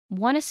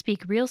Want to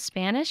speak real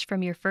Spanish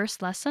from your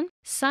first lesson?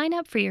 Sign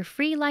up for your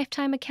free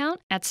lifetime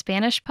account at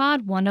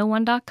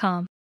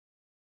SpanishPod101.com.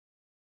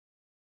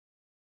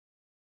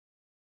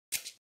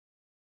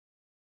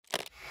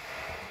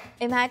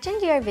 Imagine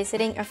you are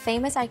visiting a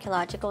famous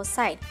archaeological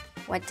site.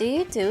 What do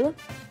you do?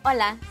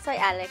 Hola, soy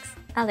Alex.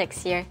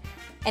 Alex here.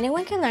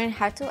 Anyone can learn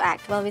how to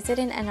act while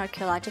visiting an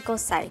archaeological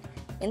site.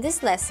 In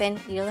this lesson,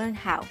 you'll learn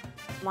how.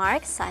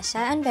 Mark, Sasha,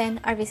 and Ben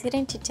are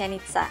visiting Chichen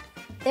Itza.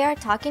 They are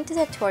talking to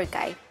the tour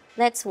guide.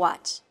 Let's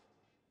watch.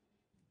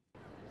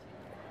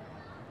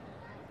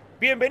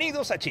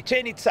 Bienvenidos a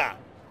Chichen Itza.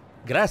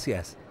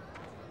 Gracias.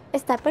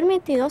 ¿Está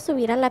permitido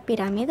subir a la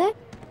pirámide?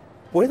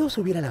 ¿Puedo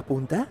subir a la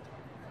punta?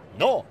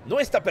 No, no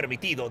está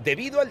permitido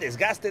debido al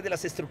desgaste de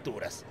las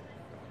estructuras.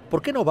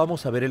 ¿Por qué no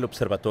vamos a ver el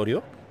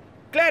observatorio?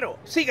 Claro,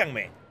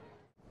 síganme.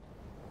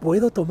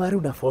 ¿Puedo tomar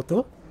una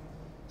foto?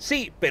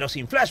 Sí, pero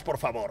sin flash, por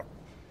favor.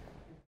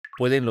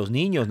 ¿Pueden los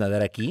niños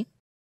nadar aquí?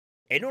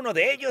 En uno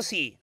de ellos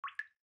sí.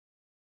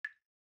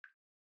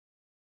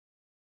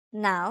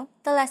 Now,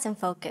 the lesson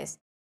focus.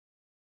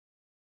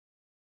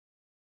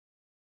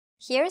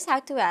 Here's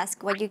how to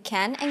ask what you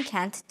can and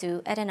can't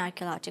do at an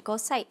archaeological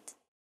site.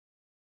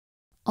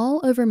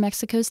 All over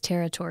Mexico's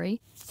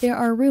territory, there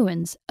are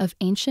ruins of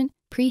ancient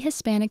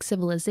pre-Hispanic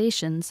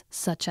civilizations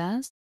such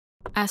as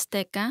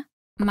Azteca,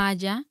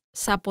 Maya,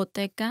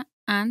 Zapoteca,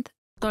 and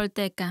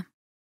Tolteca.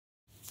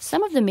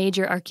 Some of the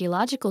major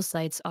archaeological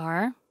sites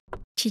are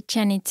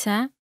Chichen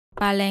Itza,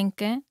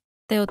 Palenque,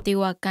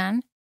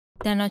 Teotihuacán,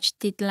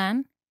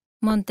 Tenochtitlan,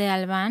 Monte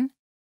Albán,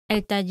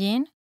 El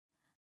Tajín,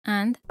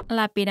 and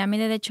La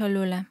Pirámide de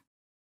Cholula.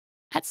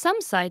 At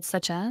some sites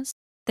such as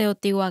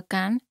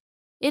Teotihuacán,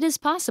 it is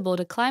possible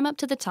to climb up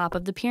to the top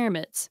of the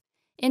pyramids.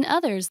 In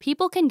others,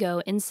 people can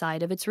go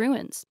inside of its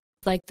ruins,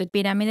 like the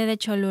Pirámide de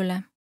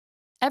Cholula.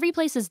 Every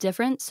place is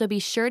different, so be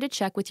sure to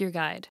check with your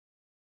guide.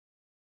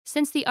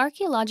 Since the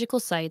archaeological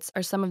sites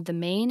are some of the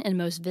main and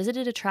most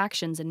visited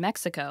attractions in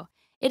Mexico,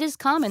 it is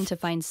common to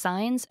find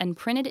signs and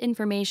printed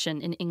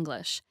information in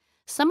English.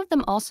 Some of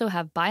them also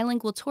have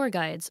bilingual tour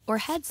guides or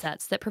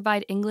headsets that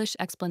provide English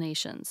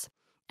explanations.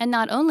 And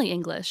not only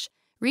English,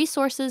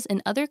 resources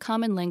in other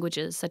common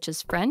languages such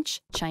as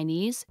French,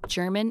 Chinese,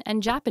 German,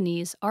 and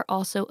Japanese are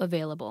also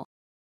available.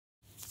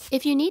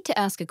 If you need to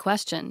ask a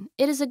question,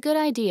 it is a good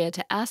idea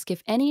to ask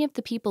if any of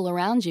the people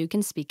around you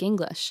can speak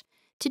English.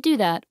 To do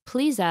that,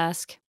 please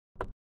ask,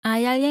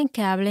 ¿Hay alguien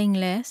que hable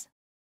inglés?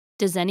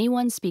 Does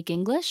anyone speak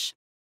English?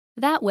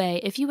 That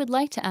way, if you would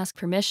like to ask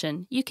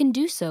permission, you can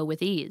do so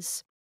with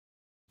ease.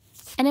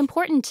 An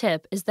important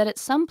tip is that at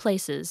some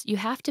places you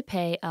have to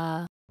pay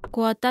a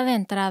Cuota de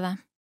entrada.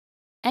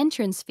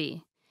 entrance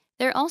fee.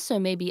 There also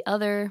may be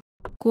other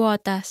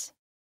Cuotas.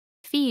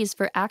 fees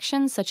for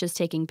actions such as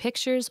taking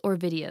pictures or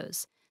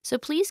videos, so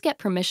please get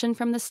permission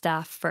from the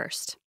staff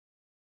first.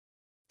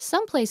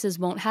 Some places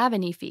won't have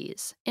any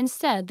fees.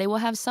 Instead, they will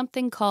have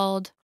something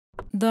called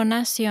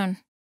Donación.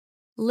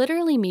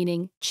 literally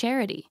meaning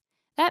charity.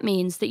 That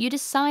means that you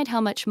decide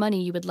how much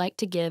money you would like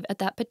to give at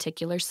that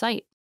particular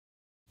site.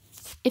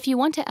 If you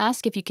want to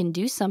ask if you can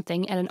do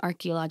something at an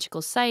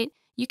archaeological site,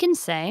 you can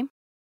say,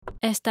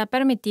 ¿Está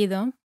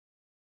permitido?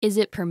 is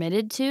it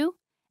permitted to?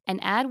 And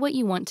add what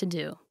you want to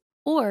do.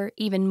 Or,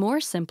 even more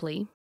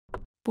simply,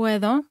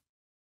 ¿Puedo?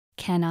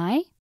 can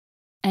I?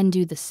 And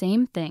do the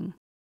same thing.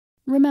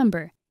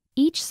 Remember,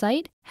 each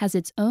site has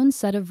its own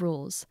set of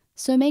rules,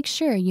 so make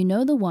sure you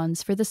know the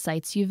ones for the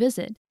sites you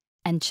visit,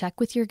 and check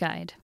with your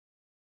guide.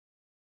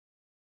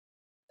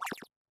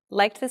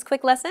 Liked this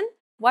quick lesson?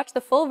 Watch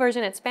the full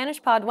version at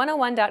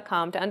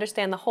SpanishPod101.com to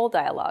understand the whole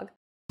dialogue.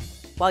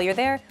 While you're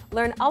there,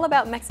 learn all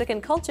about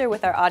Mexican culture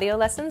with our audio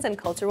lessons and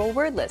cultural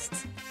word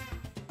lists.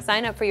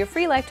 Sign up for your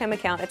free lifetime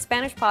account at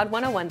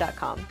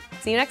SpanishPod101.com.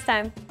 See you next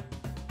time!